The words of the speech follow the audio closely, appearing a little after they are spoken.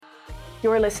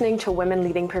You're listening to Women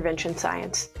Leading Prevention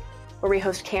Science, where we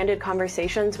host candid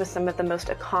conversations with some of the most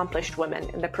accomplished women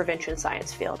in the prevention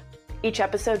science field. Each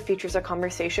episode features a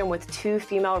conversation with two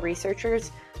female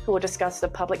researchers who will discuss the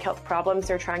public health problems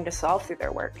they're trying to solve through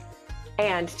their work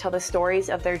and tell the stories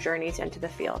of their journeys into the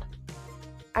field.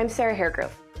 I'm Sara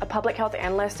Hairgrove, a public health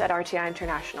analyst at RTI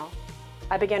International.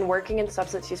 I began working in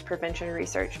substance use prevention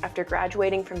research after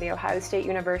graduating from The Ohio State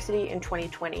University in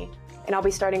 2020, and I'll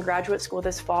be starting graduate school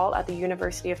this fall at the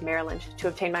University of Maryland to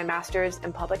obtain my master's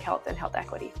in public health and health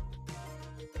equity.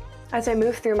 As I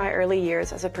move through my early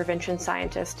years as a prevention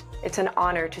scientist, it's an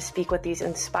honor to speak with these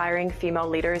inspiring female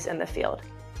leaders in the field.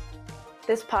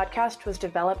 This podcast was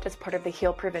developed as part of the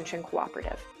HEAL Prevention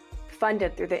Cooperative,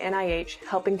 funded through the NIH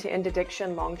Helping to End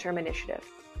Addiction Long-Term Initiative,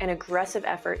 an aggressive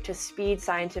effort to speed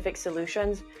scientific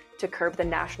solutions to curb the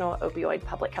national opioid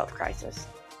public health crisis.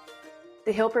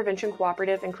 The HEAL Prevention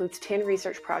Cooperative includes 10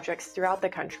 research projects throughout the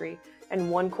country and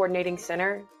one coordinating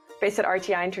center based at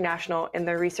RTI International in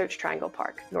the Research Triangle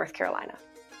Park, North Carolina.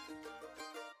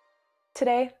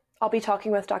 Today, I'll be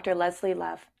talking with Dr. Leslie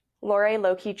Leve, Lorry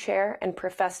Lokey Chair and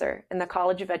Professor in the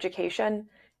College of Education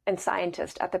and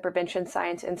Scientist at the Prevention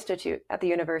Science Institute at the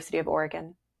University of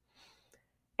Oregon,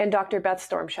 and Dr. Beth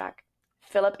Stormshak,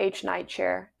 Philip H. Knight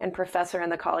Chair and Professor in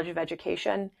the College of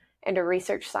Education and a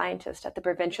Research Scientist at the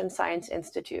Prevention Science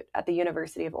Institute at the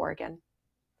University of Oregon.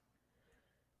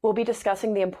 We'll be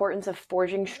discussing the importance of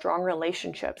forging strong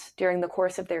relationships during the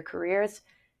course of their careers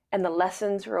and the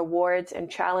lessons, rewards, and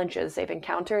challenges they've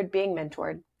encountered being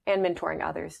mentored and mentoring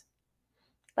others.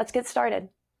 Let's get started.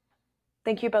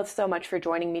 Thank you both so much for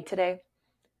joining me today.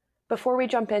 Before we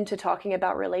jump into talking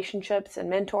about relationships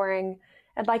and mentoring,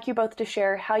 I'd like you both to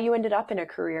share how you ended up in a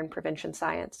career in prevention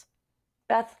science.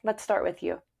 Beth, let's start with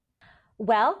you.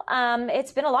 Well,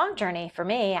 it's been a long journey for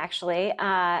me, actually.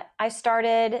 I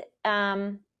started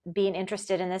being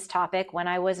interested in this topic when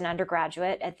I was an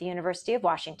undergraduate at the University of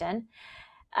Washington.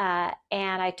 And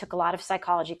I took a lot of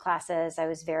psychology classes. I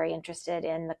was very interested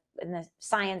in the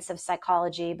science of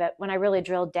psychology. But when I really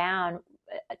drilled down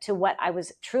to what I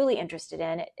was truly interested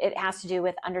in, it has to do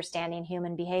with understanding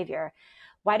human behavior.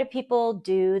 Why do people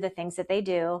do the things that they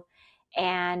do?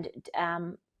 And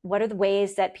what are the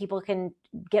ways that people can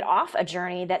get off a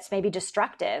journey that's maybe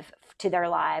destructive to their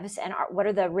lives? And what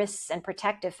are the risks and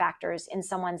protective factors in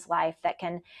someone's life that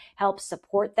can help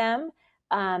support them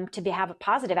to have a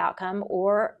positive outcome,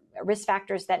 or risk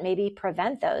factors that maybe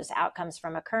prevent those outcomes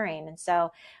from occurring? And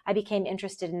so I became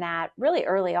interested in that really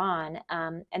early on.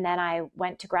 And then I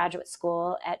went to graduate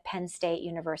school at Penn State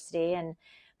University, and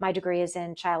my degree is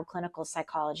in child clinical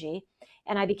psychology.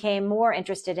 And I became more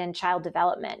interested in child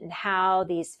development and how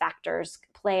these factors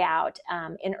play out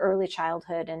in early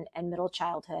childhood and middle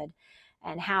childhood,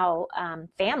 and how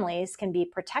families can be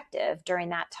protective during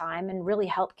that time and really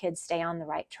help kids stay on the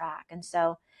right track. And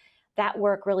so that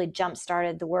work really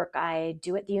jump-started the work I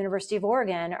do at the University of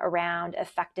Oregon around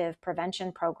effective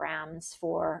prevention programs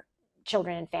for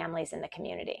children and families in the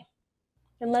community.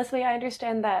 And Leslie, I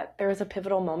understand that there was a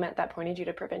pivotal moment that pointed you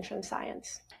to prevention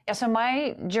science. Yeah, so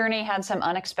my journey had some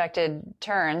unexpected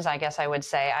turns, I guess I would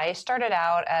say. I started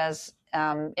out as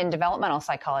in developmental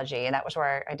psychology, and that was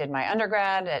where I did my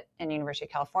undergrad in the University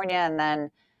of California, and then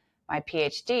my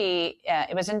PhD,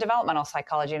 it was in developmental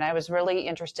psychology, and I was really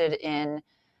interested in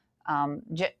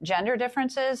gender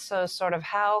differences, so sort of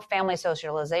how family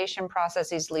socialization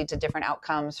processes lead to different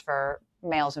outcomes for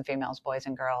males and females, boys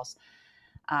and girls.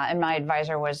 And my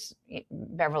advisor was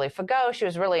Beverly Fagot. She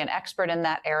was really an expert in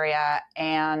that area.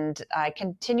 And I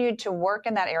continued to work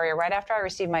in that area right after I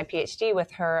received my PhD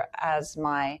with her as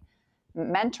my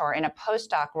mentor in a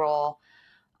postdoc role.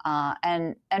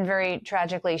 And very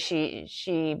tragically,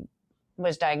 she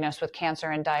was diagnosed with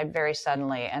cancer and died very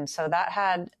suddenly. And so that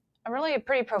had a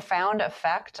pretty profound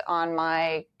effect on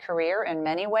my career in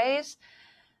many ways.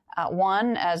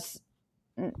 One, as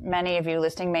many of you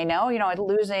listening may know,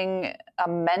 losing a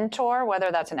mentor,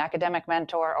 whether that's an academic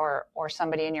mentor or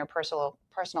somebody in your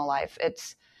personal life,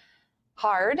 it's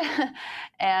hard.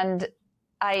 And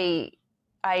I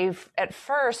at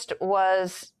first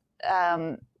was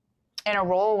in a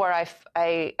role where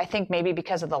I think maybe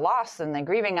because of the loss and the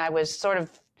grieving, I was sort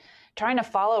of trying to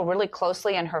follow really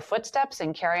closely in her footsteps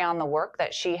and carry on the work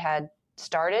that she had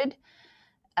started,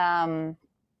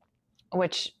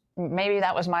 which maybe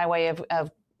that was my way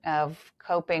of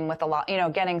coping with a lot,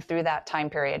 getting through that time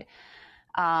period.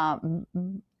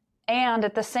 And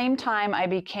at the same time,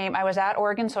 I was at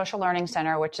Oregon Social Learning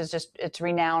Center, which is it's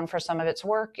renowned for some of its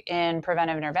work in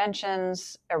preventive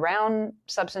interventions around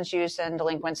substance use and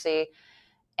delinquency.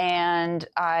 And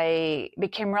I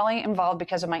became really involved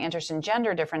because of my interest in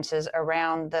gender differences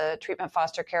around the Treatment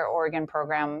Foster Care Oregon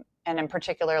program, and in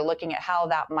particular, looking at how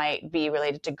that might be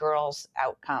related to girls'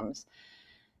 outcomes.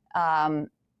 And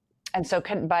so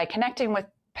by connecting with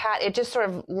Pat, it just sort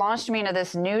of launched me into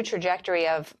this new trajectory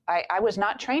of, I was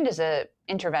not trained as an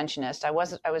interventionist. I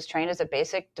was trained as a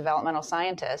basic developmental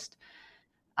scientist.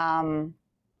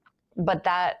 But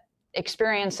that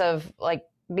experience of like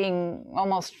being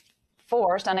almost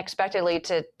forced unexpectedly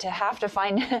to have to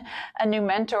find a new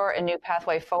mentor, a new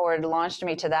pathway forward, launched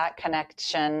me to that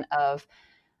connection of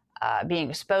being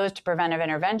exposed to preventive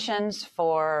interventions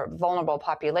for vulnerable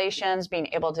populations, being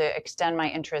able to extend my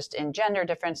interest in gender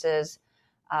differences,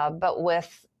 but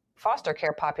with foster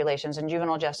care populations and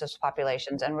juvenile justice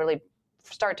populations, and really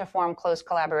start to form close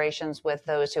collaborations with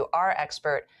those who are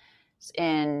expert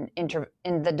in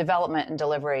the development and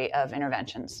delivery of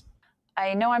interventions.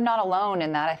 I know I'm not alone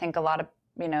in that. I think a lot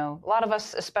of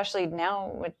us, especially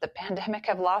now with the pandemic,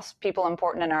 have lost people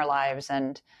important in our lives,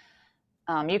 and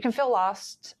you can feel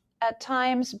lost at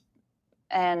times.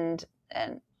 But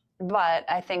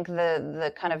I think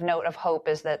the kind of note of hope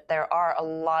is that there are a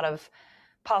lot of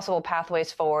possible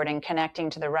pathways forward in connecting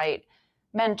to the right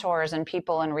mentors and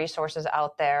people and resources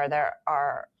out there. There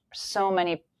are so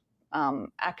many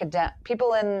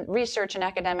people in research and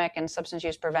academic and substance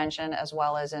use prevention, as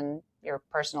well as in your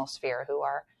personal sphere, who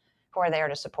are there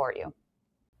to support you.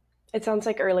 It sounds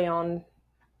like early on,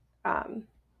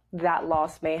 that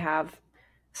loss may have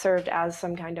served as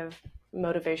some kind of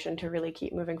motivation to really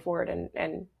keep moving forward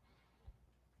and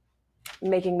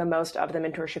making the most of the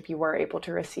mentorship you were able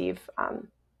to receive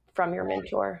from your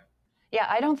mentor. Yeah,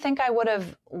 I don't think I would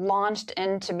have launched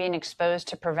into being exposed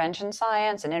to prevention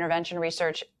science and intervention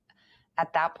research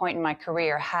at that point in my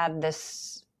career had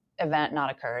this event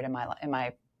not occurred in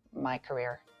my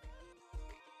career.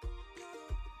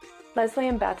 Leslie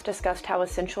and Beth discussed how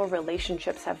essential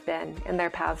relationships have been in their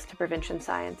paths to prevention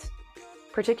science,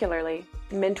 particularly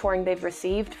mentoring they've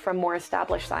received from more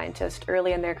established scientists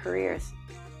early in their careers,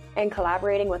 and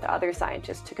collaborating with other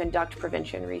scientists to conduct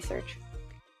prevention research.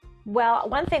 Well,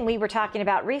 one thing we were talking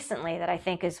about recently that I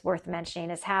think is worth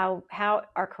mentioning is how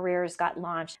our careers got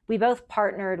launched. We both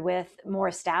partnered with more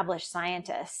established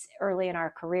scientists early in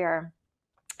our career,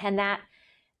 and that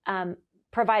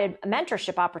provided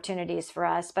mentorship opportunities for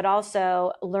us, but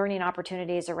also learning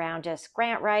opportunities around just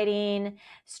grant writing,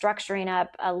 structuring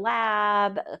up a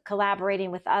lab,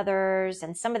 collaborating with others,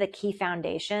 and some of the key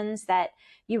foundations that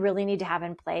you really need to have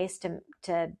in place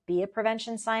to be a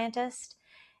prevention scientist.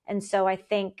 And so I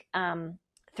think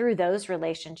through those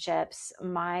relationships,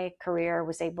 my career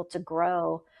was able to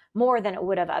grow more than it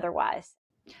would have otherwise.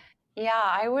 Yeah,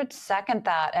 I would second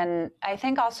that. And I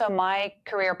think also my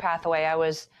career pathway, I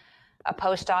was a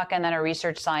postdoc and then a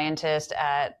research scientist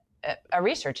at a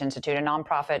research institute, a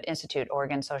nonprofit institute,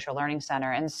 Oregon Social Learning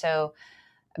Center. And so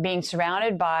being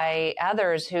surrounded by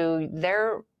others who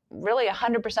they're really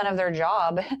 100% of their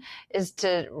job is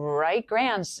to write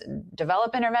grants,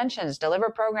 develop interventions, deliver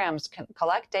programs,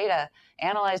 collect data,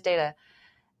 analyze data,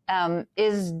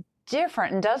 is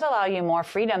different and does allow you more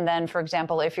freedom than, for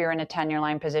example, if you're in a tenure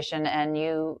line position and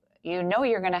you know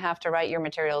you're going to have to write your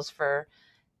materials for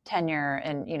tenure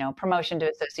and promotion to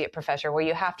associate professor, where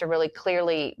you have to really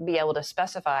clearly be able to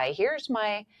specify, here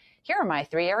are my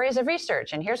 3 areas of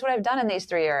research, and here's what I've done in these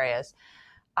 3 areas.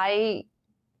 I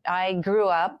grew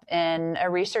up in a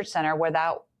research center where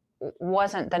that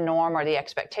wasn't the norm or the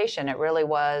expectation. It really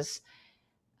was,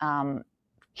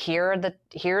 here's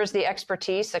the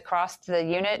expertise across the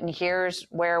unit, and here's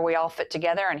where we all fit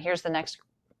together, and here's the next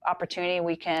opportunity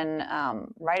we can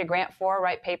write a grant for,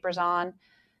 write papers on,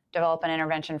 develop an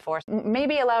intervention for.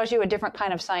 Maybe allows you a different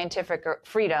kind of scientific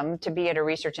freedom to be at a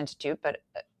research institute, but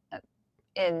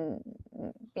in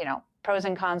pros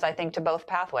and cons, I think, to both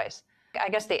pathways. I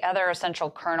guess the other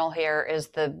essential kernel here is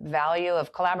the value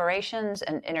of collaborations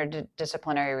and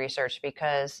interdisciplinary research,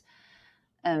 because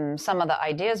some of the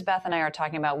ideas Beth and I are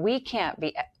talking about,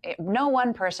 no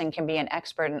one person can be an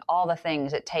expert in all the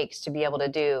things it takes to be able to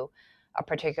do a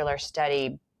particular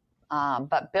study,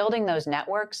 but building those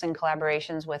networks and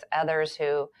collaborations with others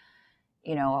who,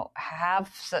 have,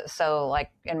 so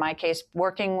like in my case,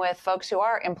 working with folks who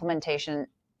are implementation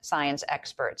science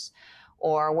experts,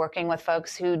 or working with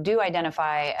folks who do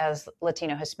identify as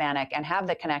Latino Hispanic and have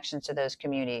the connections to those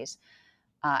communities.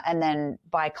 And then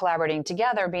by collaborating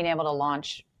together, being able to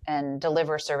launch and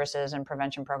deliver services and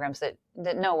prevention programs that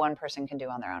no one person can do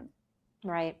on their own.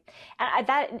 Right.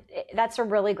 And that's a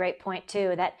really great point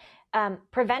too, that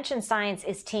prevention science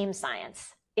is team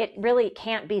science. It really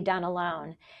can't be done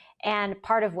alone. And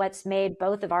part of what's made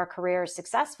both of our careers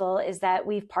successful is that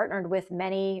we've partnered with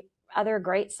many other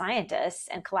great scientists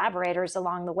and collaborators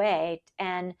along the way.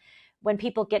 And when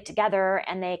people get together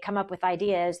and they come up with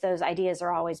ideas, those ideas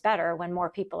are always better when more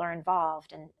people are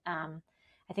involved. And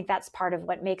I think that's part of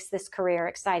what makes this career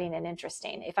exciting and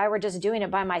interesting. If I were just doing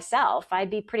it by myself, I'd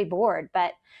be pretty bored,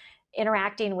 but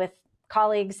interacting with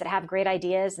colleagues that have great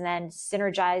ideas and then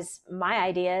synergize my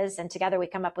ideas, and together we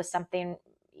come up with something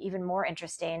even more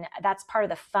interesting. That's part of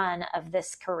the fun of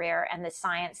this career and the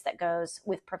science that goes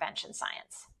with prevention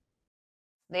science.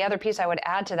 The other piece I would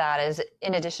add to that is,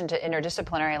 in addition to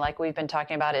interdisciplinary, like we've been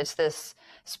talking about, it's this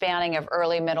spanning of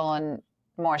early, middle, and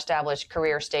more established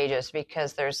career stages,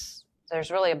 because there's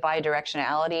really a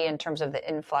bidirectionality in terms of the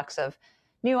influx of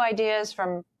new ideas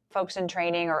from folks in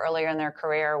training or earlier in their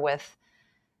career. With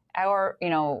our,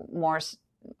 more,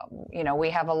 we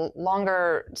have a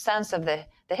longer sense of the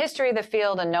history of the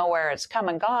field and know where it's come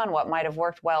and gone, what might have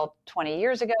worked well 20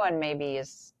 years ago and maybe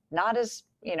is not as,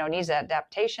 needs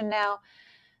adaptation now.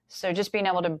 So just being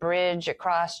able to bridge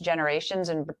across generations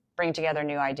and bring together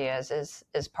new ideas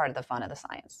is part of the fun of the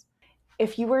science.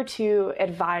 If you were to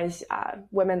advise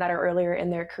women that are earlier in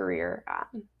their career,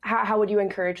 how would you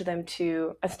encourage them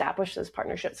to establish those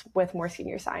partnerships with more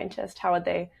senior scientists? How would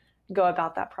they go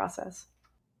about that process?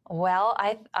 Well,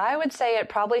 I would say it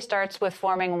probably starts with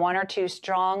forming one or two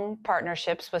strong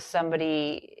partnerships with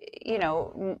somebody,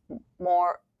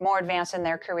 more advanced in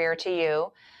their career to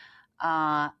you,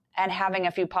 and having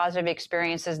a few positive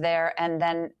experiences there. And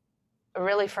then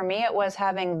really for me, it was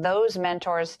having those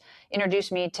mentors introduce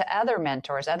me to other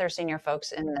mentors, other senior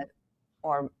folks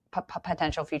or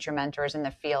potential future mentors in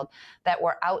the field that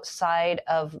were outside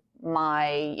of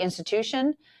my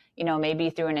institution, maybe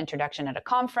through an introduction at a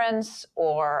conference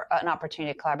or an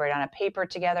opportunity to collaborate on a paper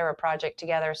together, a project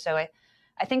together. So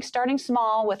I think starting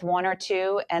small with one or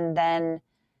two, and then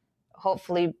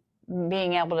hopefully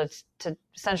being able to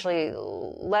essentially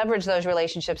leverage those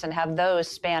relationships and have those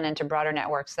span into broader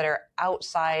networks that are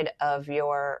outside of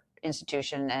your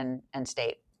institution and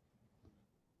state.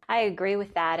 I agree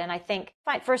with that. And I think,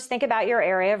 first think about your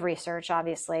area of research,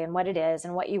 obviously, and what it is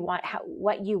and what you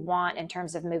want in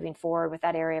terms of moving forward with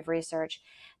that area of research.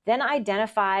 Then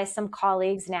identify some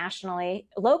colleagues nationally,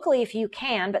 locally if you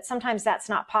can, but sometimes that's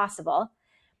not possible,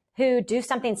 who do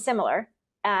something similar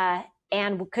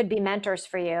and could be mentors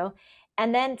for you.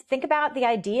 And then think about the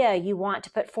idea you want to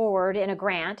put forward in a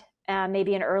grant,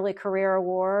 maybe an early career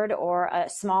award or a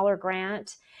smaller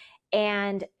grant,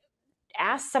 and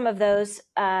ask some of those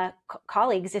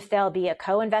colleagues if they'll be a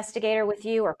co-investigator with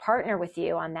you or partner with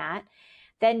you on that.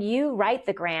 Then you write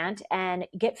the grant and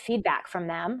get feedback from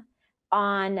them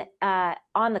on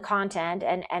the content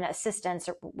and assistance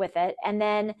with it. And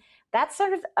then that's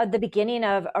sort of the beginning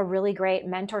of a really great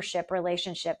mentorship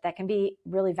relationship that can be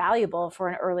really valuable for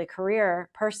an early career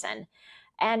person.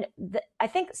 And I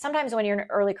think sometimes when you're an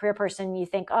early career person, you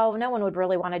think, oh, no one would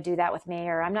really want to do that with me,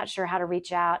 or I'm not sure how to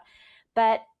reach out.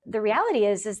 But the reality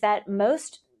is that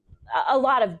a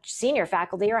lot of senior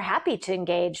faculty are happy to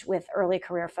engage with early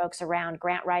career folks around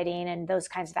grant writing and those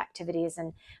kinds of activities.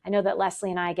 And I know that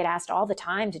Leslie and I get asked all the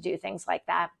time to do things like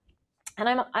that. And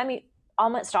I'm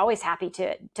almost always happy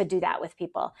to do that with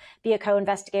people, be a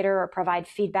co-investigator or provide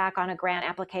feedback on a grant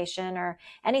application or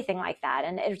anything like that.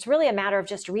 And it's really a matter of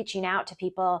just reaching out to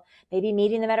people, maybe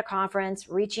meeting them at a conference,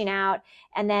 reaching out,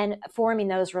 and then forming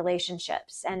those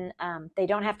relationships. And they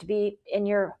don't have to be in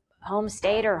your home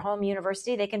state or home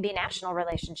university. They can be national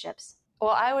relationships.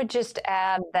 Well, I would just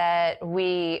add that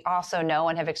we also know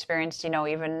and have experienced, even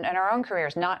in our own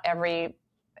careers, not every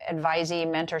advisee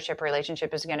mentorship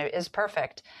relationship is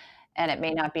perfect. And it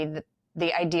may not be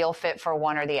the ideal fit for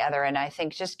one or the other. And I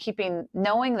think just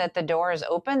knowing that the door is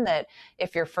open, that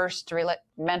if your first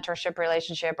mentorship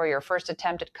relationship or your first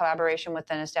attempt at collaboration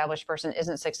with an established person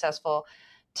isn't successful,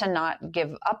 to not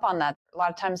give up on that. A lot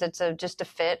of times it's just a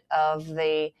fit of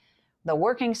the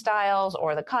working styles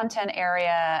or the content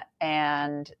area.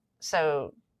 And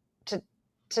so to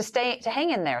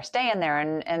hang in there, stay in there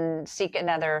and seek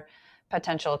another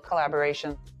potential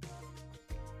collaboration.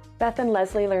 Beth and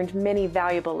Leslie learned many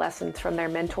valuable lessons from their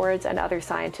mentors and other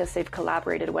scientists they've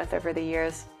collaborated with over the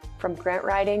years, from grant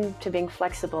writing to being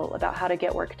flexible about how to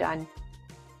get work done.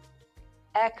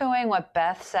 Echoing what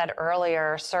Beth said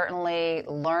earlier, certainly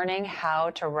learning how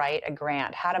to write a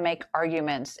grant, how to make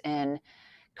arguments in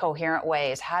coherent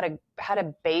ways, how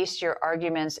to base your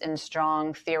arguments in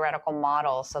strong theoretical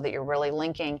models so that you're really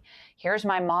linking, here's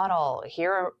my model,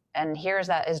 here's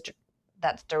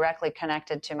that's directly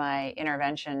connected to my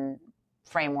intervention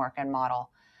framework and model.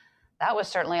 That was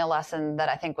certainly a lesson that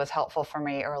I think was helpful for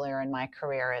me earlier in my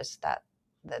career, is that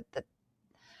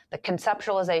the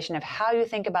conceptualization of how you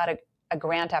think about a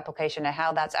grant application and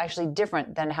how that's actually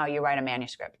different than how you write a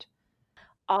manuscript.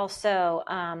 Also,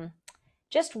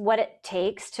 just what it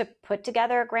takes to put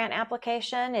together a grant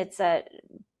application. It's a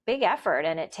big effort,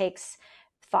 and it takes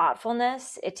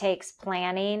thoughtfulness. It takes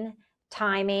planning,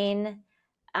 timing,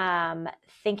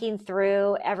 thinking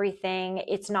through everything.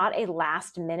 It's not a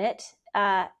last minute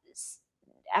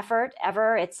effort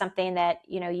ever. It's something that,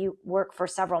 you work for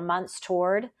several months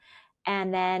toward,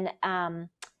 and then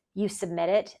you submit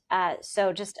it.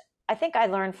 I think I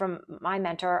learned from my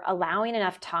mentor, allowing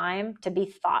enough time to be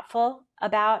thoughtful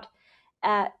about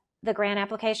the grant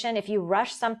application. If you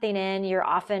rush something in, you're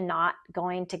often not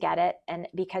going to get it. And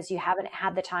because you haven't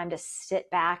had the time to sit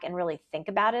back and really think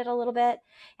about it a little bit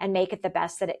and make it the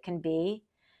best that it can be.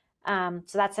 So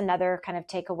that's another kind of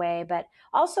takeaway. But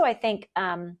also, I think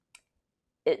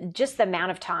just the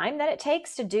amount of time that it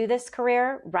takes to do this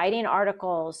career, writing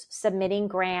articles, submitting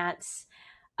grants,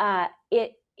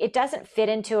 it doesn't fit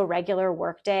into a regular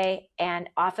workday. And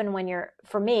often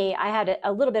for me, I had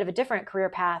a little bit of a different career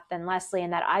path than Leslie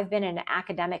in that I've been in an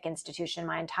academic institution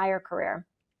my entire career.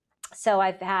 So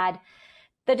I've had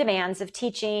the demands of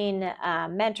teaching,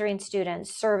 mentoring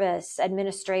students, service,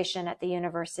 administration at the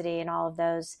university, and all of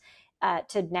those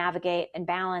to navigate and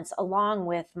balance along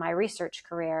with my research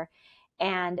career.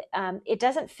 And it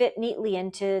doesn't fit neatly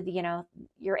into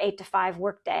your 8 to 5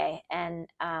 workday. And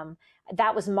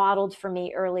that was modeled for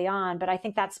me early on, but I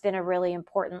think that's been a really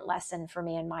important lesson for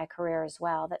me in my career as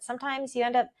well, that sometimes you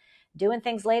end up doing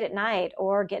things late at night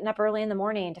or getting up early in the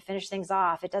morning to finish things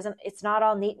off. It's not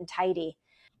all neat and tidy.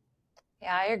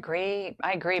 Yeah, I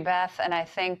agree, Beth. And I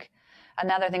think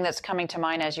another thing that's coming to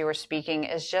mind as you were speaking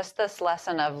is just this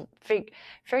lesson of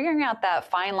figuring out that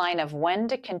fine line of when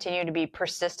to continue to be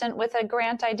persistent with a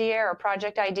grant idea or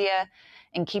project idea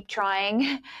and keep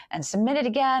trying and submit it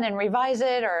again and revise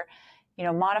it or,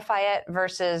 modify it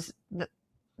versus,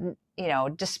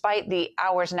 despite the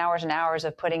hours and hours and hours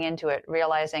of putting into it,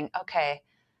 realizing, okay,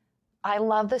 I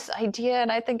love this idea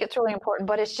and I think it's really important,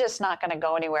 but it's just not going to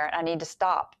go anywhere. I need to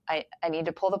stop. I need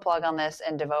to pull the plug on this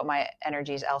and devote my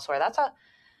energies elsewhere.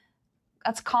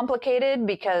 That's complicated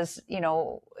because,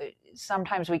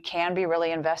 sometimes we can be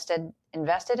really invested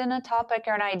in a topic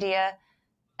or an idea,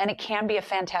 and it can be a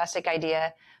fantastic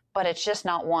idea, but it's just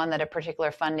not one that a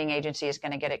particular funding agency is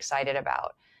going to get excited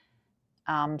about.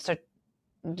 So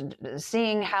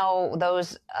seeing how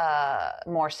those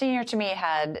more senior to me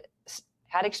had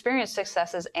experienced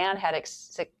successes and had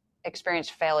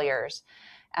experienced failures,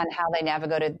 and how they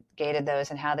navigated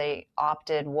those and how they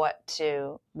opted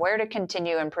where to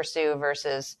continue and pursue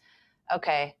versus,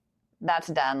 okay, that's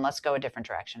done, let's go a different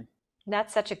direction.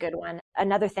 That's such a good one.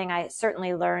 Another thing I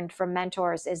certainly learned from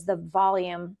mentors is the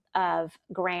volume of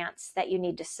grants that you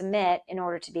need to submit in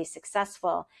order to be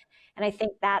successful. And I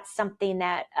think that's something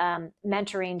that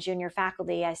mentoring junior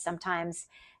faculty, I sometimes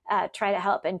try to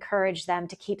help encourage them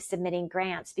to keep submitting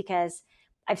grants, because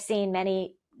I've seen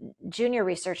many junior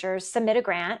researchers submit a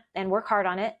grant and work hard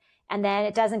on it, and then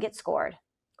it doesn't get scored,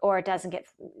 or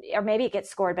maybe it gets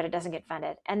scored, but it doesn't get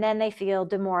funded. And then they feel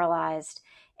demoralized,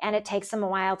 and it takes them a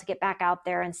while to get back out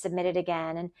there and submit it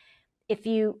again. And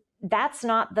that's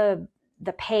not the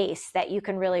pace that you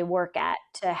can really work at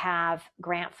to have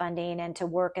grant funding and to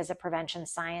work as a prevention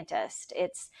scientist.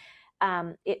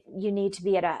 You need to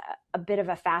be at a bit of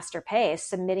a faster pace,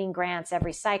 submitting grants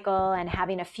every cycle and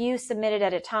having a few submitted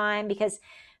at a time, because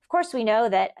of course we know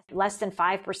that less than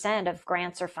 5% of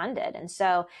grants are funded. And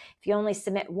so if you only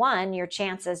submit one, your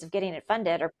chances of getting it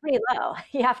funded are pretty low.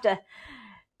 You have to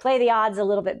play the odds a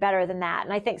little bit better than that.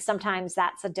 And I think sometimes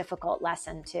that's a difficult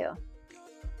lesson too.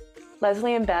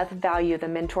 Leslie and Beth value the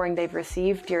mentoring they've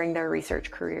received during their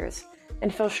research careers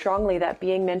and feel strongly that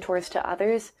being mentors to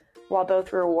others, while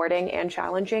both rewarding and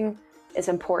challenging, is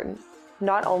important,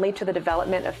 not only to the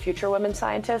development of future women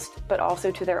scientists, but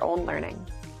also to their own learning.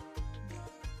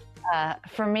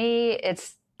 For me,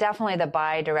 it's definitely the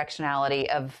bi-directionality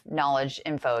of knowledge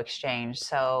info exchange.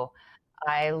 So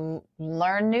I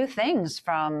learn new things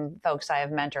from folks I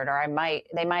have mentored, or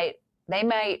they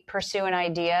might pursue an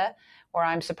idea, or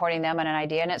I'm supporting them in an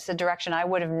idea, and it's the direction I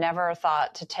would have never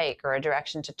thought to take or a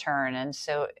direction to turn. And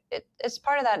so it's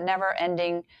part of that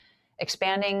never-ending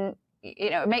expanding.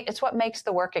 It's what makes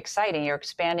the work exciting. You're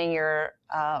expanding your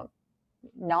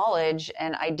knowledge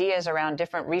and ideas around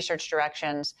different research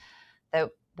directions that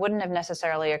wouldn't have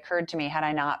necessarily occurred to me had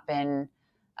I not been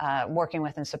working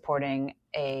with and supporting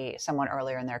someone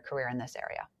earlier in their career in this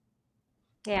area.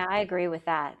 Yeah, I agree with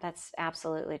that. That's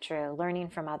absolutely true. Learning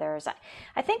from others.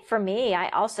 I think for me,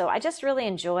 I just really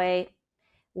enjoy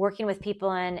working with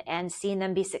people and seeing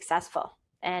them be successful.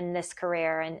 in this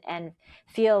career and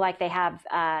feel like they have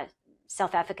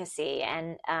self-efficacy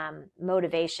and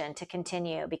motivation to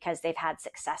continue because they've had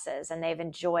successes and they've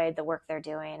enjoyed the work they're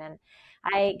doing. And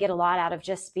I get a lot out of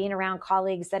just being around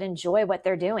colleagues that enjoy what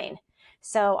they're doing.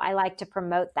 So I like to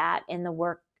promote that in the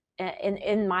work,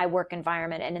 in my work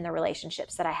environment and in the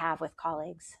relationships that I have with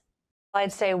colleagues.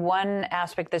 I'd say one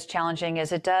aspect that's challenging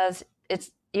is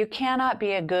you cannot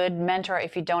be a good mentor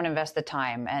if you don't invest the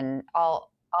time. And all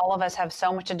of us have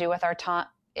so much to do with our time.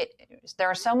 There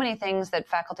are so many things that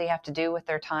faculty have to do with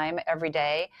their time every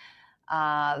day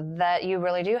that you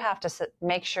really do have to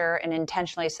make sure and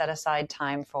intentionally set aside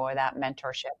time for that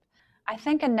mentorship. I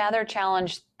think another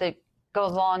challenge that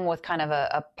goes along with kind of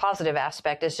a positive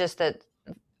aspect is just that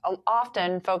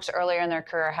often folks earlier in their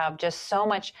career have just so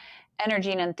much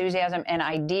energy and enthusiasm and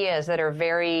ideas that are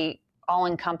very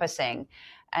all-encompassing.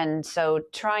 And so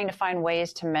trying to find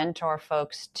ways to mentor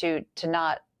folks to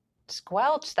not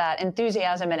squelch that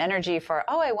enthusiasm and energy for,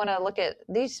 I want to look at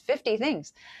these 50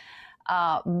 things,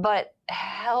 but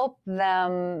help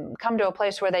them come to a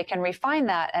place where they can refine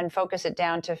that and focus it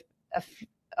down to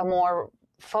a more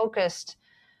focused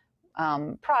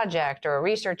project or a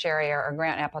research area or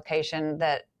grant application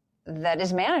that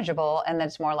is manageable and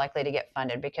that's more likely to get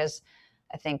funded. Because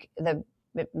I think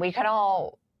we can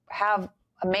all have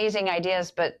amazing ideas,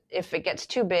 but if it gets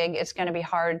too big, it's going to be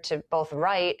hard to both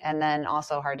write and then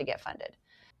also hard to get funded.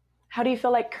 How do you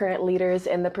feel like current leaders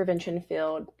in the prevention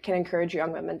field can encourage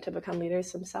young women to become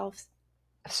leaders themselves?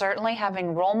 Certainly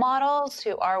having role models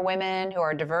who are women, who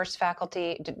are diverse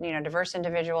faculty, diverse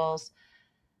individuals,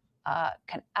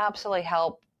 can absolutely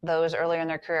help those earlier in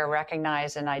their career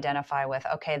recognize and identify with,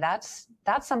 okay, that's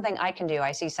something I can do.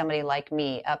 I see somebody like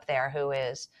me up there who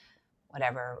is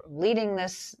leading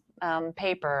this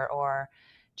paper or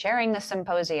chairing the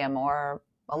symposium or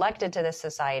elected to this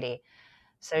society.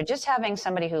 So just having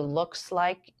somebody who looks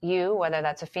like you, whether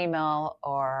that's a female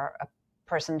or a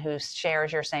person who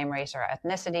shares your same race or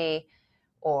ethnicity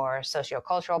or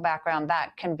sociocultural background,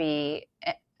 that can be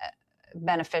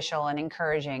beneficial and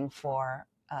encouraging for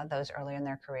those early in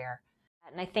their career.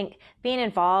 And I think being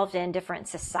involved in different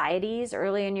societies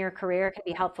early in your career can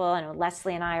be helpful. And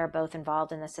Leslie and I are both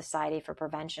involved in the Society for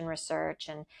Prevention Research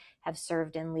and have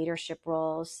served in leadership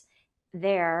roles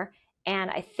there.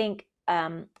 And I think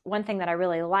one thing that I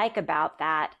really like about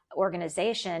that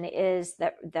organization is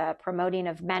the promoting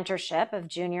of mentorship of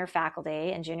junior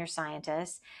faculty and junior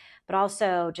scientists, but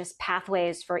also just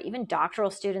pathways for even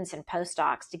doctoral students and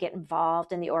postdocs to get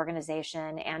involved in the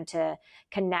organization and to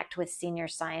connect with senior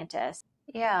scientists.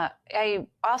 Yeah, I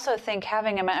also think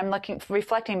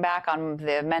reflecting back on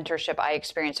the mentorship I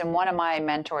experienced, and one of my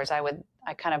mentors,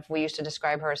 we used to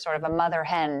describe her as sort of a mother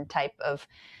hen type of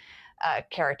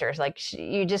characters. Like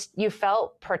you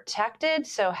felt protected.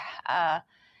 So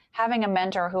having a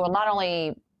mentor who will not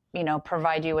only,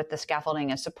 provide you with the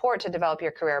scaffolding and support to develop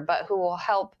your career, but who will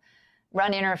help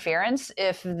run interference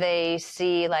if they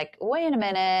see like, wait a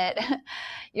minute,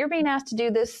 you're being asked to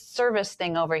do this service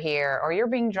thing over here, or you're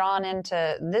being drawn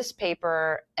into this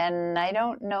paper, and I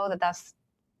don't know that that's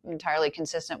entirely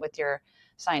consistent with your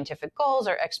scientific goals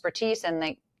or expertise, and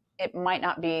it might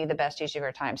not be the best use of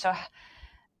your time. So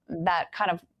that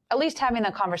kind of, at least having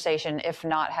the conversation, if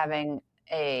not having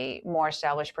a more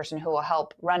established person who will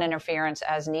help run interference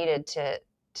as needed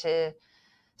to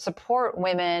support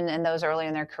women and those early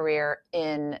in their career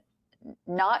in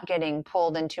not getting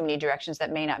pulled in too many directions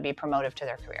that may not be promotive to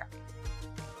their career.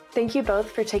 Thank you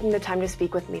both for taking the time to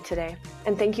speak with me today.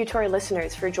 And thank you to our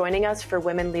listeners for joining us for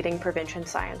Women Leading Prevention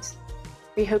Science.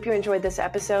 We hope you enjoyed this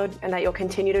episode and that you'll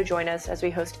continue to join us as we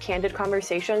host candid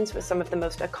conversations with some of the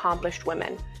most accomplished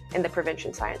women in the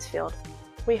prevention science field.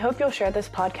 We hope you'll share this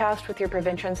podcast with your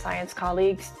prevention science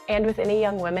colleagues and with any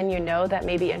young women you know that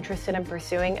may be interested in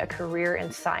pursuing a career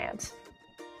in science.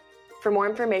 For more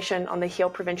information on the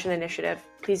HEAL Prevention Initiative,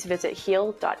 please visit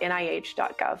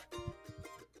heal.nih.gov.